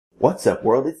What's up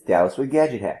world, it's Dallas with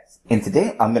Gadget Hacks, and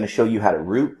today I'm going to show you how to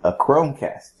root a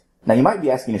Chromecast. Now you might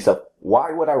be asking yourself,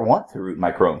 why would I want to root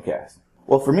my Chromecast?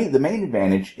 Well, for me, the main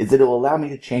advantage is that it will allow me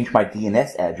to change my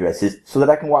DNS addresses so that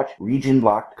I can watch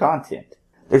region-locked content.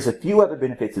 There's a few other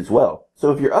benefits as well,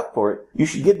 so if you're up for it, you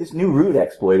should give this new root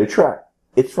exploit a try.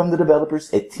 It's from the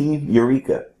developers at Team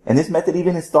Eureka, and this method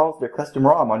even installs their custom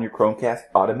ROM on your Chromecast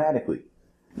automatically.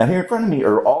 Now here in front of me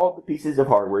are all the pieces of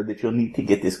hardware that you'll need to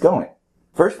get this going.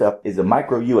 First up is a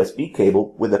micro USB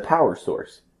cable with a power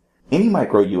source. Any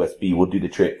micro USB will do the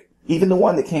trick, even the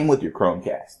one that came with your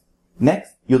Chromecast.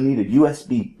 Next, you'll need a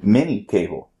USB mini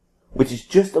cable, which is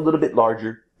just a little bit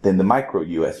larger than the micro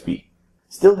USB.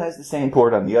 Still has the same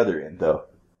port on the other end though.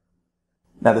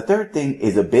 Now the third thing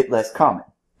is a bit less common.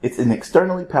 It's an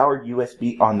externally powered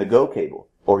USB on-the-go cable,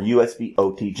 or USB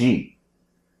OTG.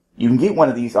 You can get one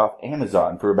of these off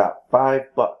Amazon for about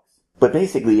 $5. But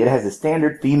basically, it has a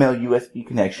standard female USB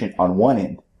connection on one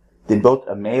end, then both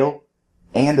a male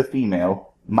and a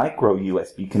female micro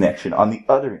USB connection on the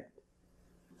other end.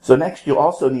 So next, you'll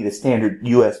also need a standard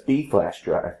USB flash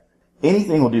drive.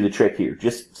 Anything will do the trick here,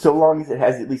 just so long as it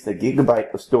has at least a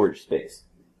gigabyte of storage space.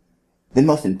 Then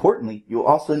most importantly, you'll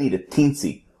also need a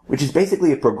Teensy, which is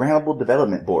basically a programmable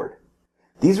development board.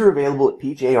 These are available at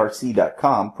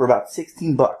pjrc.com for about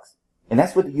 $16, and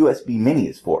that's what the USB Mini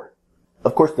is for.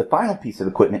 Of course, the final piece of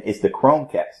equipment is the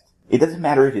Chromecast. It doesn't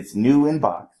matter if it's new in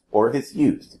box or if it's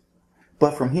used.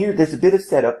 But from here, there's a bit of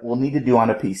setup we'll need to do on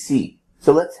a PC.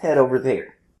 So let's head over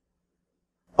there.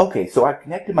 Okay, so I've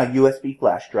connected my USB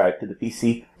flash drive to the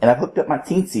PC and I've hooked up my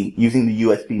Teensy using the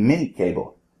USB mini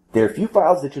cable. There are a few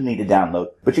files that you'll need to download,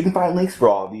 but you can find links for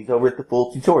all of these over at the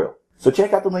full tutorial. So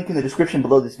check out the link in the description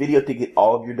below this video to get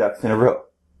all of your ducks in a row.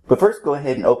 But first, go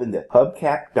ahead and open the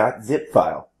hubcap.zip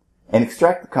file and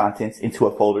extract the contents into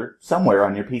a folder somewhere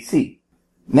on your PC.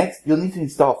 Next, you'll need to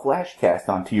install FlashCast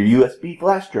onto your USB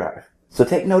flash drive. So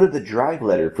take note of the drive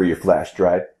letter for your flash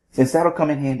drive, since that'll come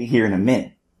in handy here in a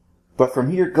minute. But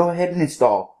from here, go ahead and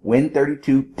install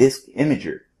Win32 Disk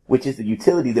Imager, which is the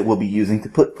utility that we'll be using to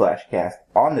put FlashCast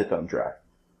on the thumb drive.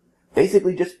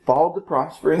 Basically, just follow the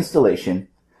prompts for installation,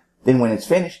 then when it's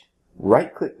finished,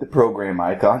 right-click the program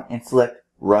icon and select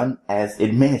Run as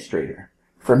Administrator.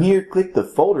 From here, click the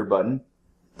folder button,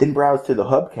 then browse to the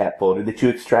HubCap folder that you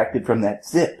extracted from that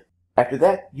zip. After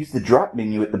that, use the drop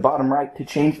menu at the bottom right to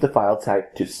change the file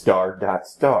type to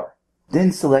star.star.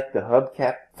 Then select the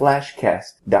HubCap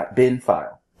flashcast.bin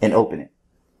file and open it.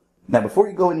 Now before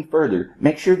you go any further,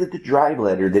 make sure that the drive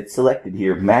letter that's selected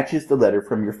here matches the letter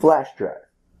from your flash drive.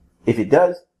 If it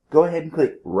does, go ahead and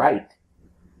click Write,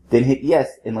 then hit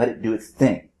Yes and let it do its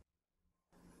thing.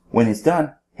 When it's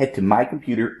done, head to My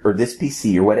Computer or this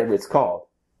PC or whatever it's called.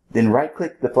 Then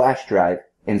right-click the flash drive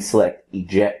and select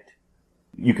Eject.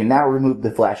 You can now remove the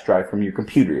flash drive from your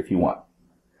computer if you want.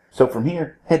 So from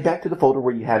here, head back to the folder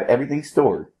where you have everything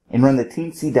stored and run the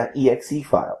teensy.exe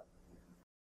file.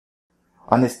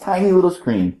 On this tiny little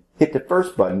screen, hit the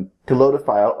first button to load a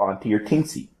file onto your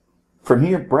Teensy. From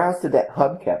here, browse to that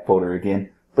HubCap folder again,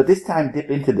 but this time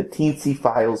dip into the Teensy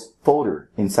files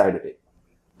folder inside of it.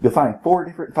 You'll find 4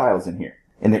 different files in here,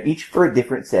 and they're each for a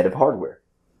different set of hardware.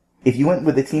 If you went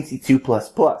with the Teensy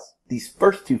 2++, these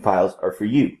first 2 files are for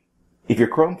you. If your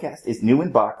Chromecast is new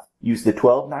in box, use the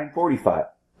 12940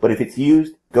 file, but if it's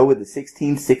used, go with the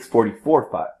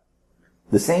 16644 file.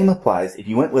 The same applies if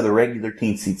you went with a regular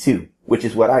Teensy 2, which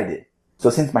is what I did.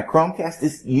 So since my Chromecast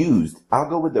is used, I'll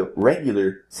go with the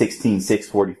regular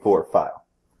 16644 file.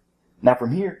 Now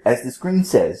from here, as the screen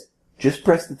says, just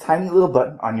press the tiny little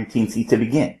button on your Teensy to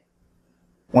begin.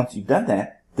 Once you've done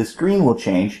that, the screen will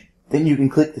change, then you can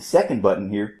click the second button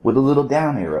here with a little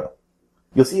down arrow.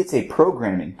 You'll see it say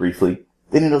Programming briefly,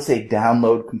 then it'll say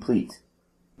Download Complete.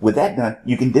 With that done,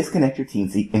 you can disconnect your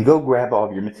Teensy and go grab all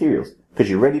of your materials, because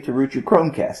you're ready to root your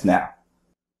Chromecast now.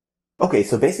 Okay,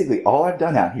 so basically all I've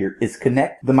done out here is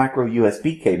connect the micro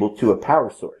USB cable to a power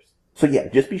source. So yeah,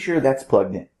 just be sure that's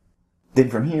plugged in. Then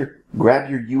from here, grab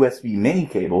your USB mini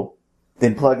cable,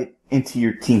 then plug it into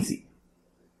your Teensy.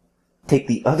 Take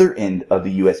the other end of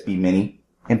the USB mini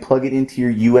and plug it into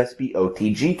your USB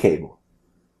OTG cable.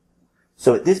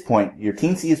 So at this point, your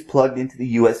Teensy is plugged into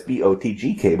the USB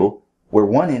OTG cable, where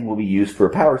one end will be used for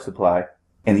a power supply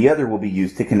and the other will be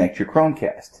used to connect your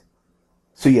Chromecast.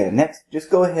 So yeah, next,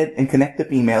 just go ahead and connect the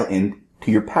female end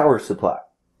to your power supply.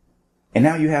 And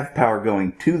now you have power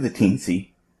going to the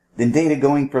Teensy, then data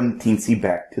going from the Teensy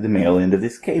back to the male end of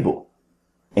this cable.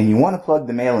 And you want to plug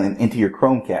the male end into your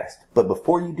Chromecast, but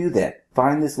before you do that,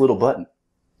 find this little button.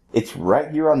 It's right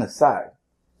here on the side,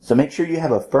 so make sure you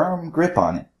have a firm grip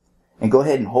on it, and go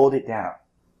ahead and hold it down.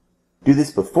 Do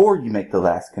this before you make the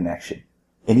last connection,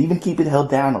 and even keep it held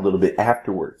down a little bit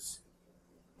afterwards.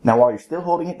 Now while you're still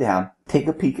holding it down, take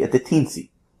a peek at the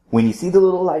teensy. When you see the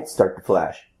little lights start to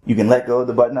flash, you can let go of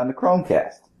the button on the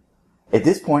Chromecast. At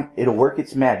this point, it'll work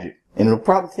its magic, and it'll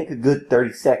probably take a good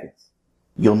 30 seconds.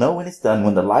 You'll know when it's done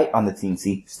when the light on the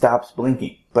teensy stops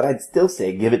blinking, but I'd still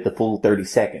say give it the full 30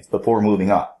 seconds before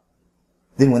moving on.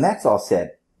 Then when that's all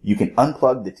said, you can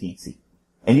unplug the teensy,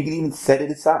 and you can even set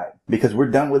it aside, because we're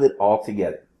done with it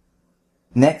altogether.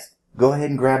 Next, go ahead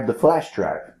and grab the flash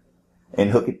drive,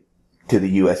 and hook it to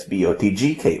the USB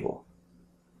OTG cable.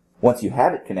 Once you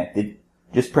have it connected,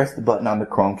 just press the button on the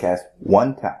Chromecast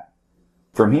one time.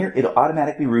 From here, it'll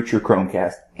automatically root your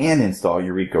Chromecast and install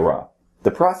Eureka ROM.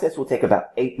 The process will take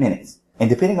about 8 minutes, and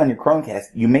depending on your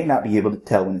Chromecast, you may not be able to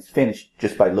tell when it's finished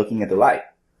just by looking at the light.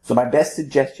 So my best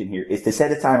suggestion here is to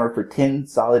set a timer for 10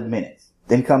 solid minutes,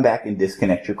 then come back and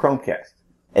disconnect your Chromecast.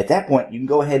 At that point, you can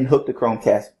go ahead and hook the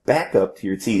Chromecast back up to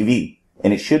your TV,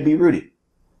 and it should be rooted.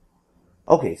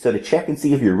 Okay, so to check and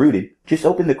see if you're rooted, just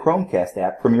open the Chromecast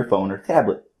app from your phone or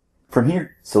tablet. From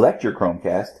here, select your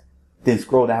Chromecast, then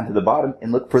scroll down to the bottom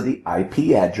and look for the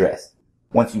IP address.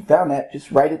 Once you've found that,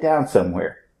 just write it down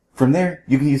somewhere. From there,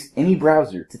 you can use any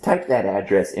browser to type that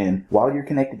address in while you're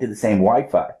connected to the same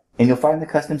Wi-Fi, and you'll find the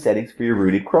custom settings for your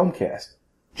rooted Chromecast.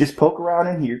 Just poke around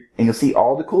in here, and you'll see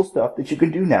all the cool stuff that you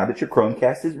can do now that your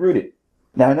Chromecast is rooted.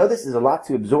 Now I know this is a lot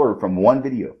to absorb from one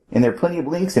video, and there are plenty of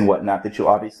links and whatnot that you'll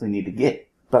obviously need to get,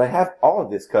 but I have all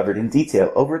of this covered in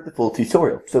detail over at the full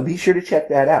tutorial, so be sure to check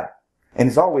that out. And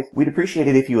as always, we'd appreciate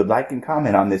it if you would like and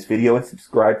comment on this video and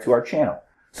subscribe to our channel.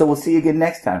 So we'll see you again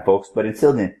next time, folks, but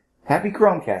until then, happy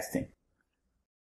Chromecasting!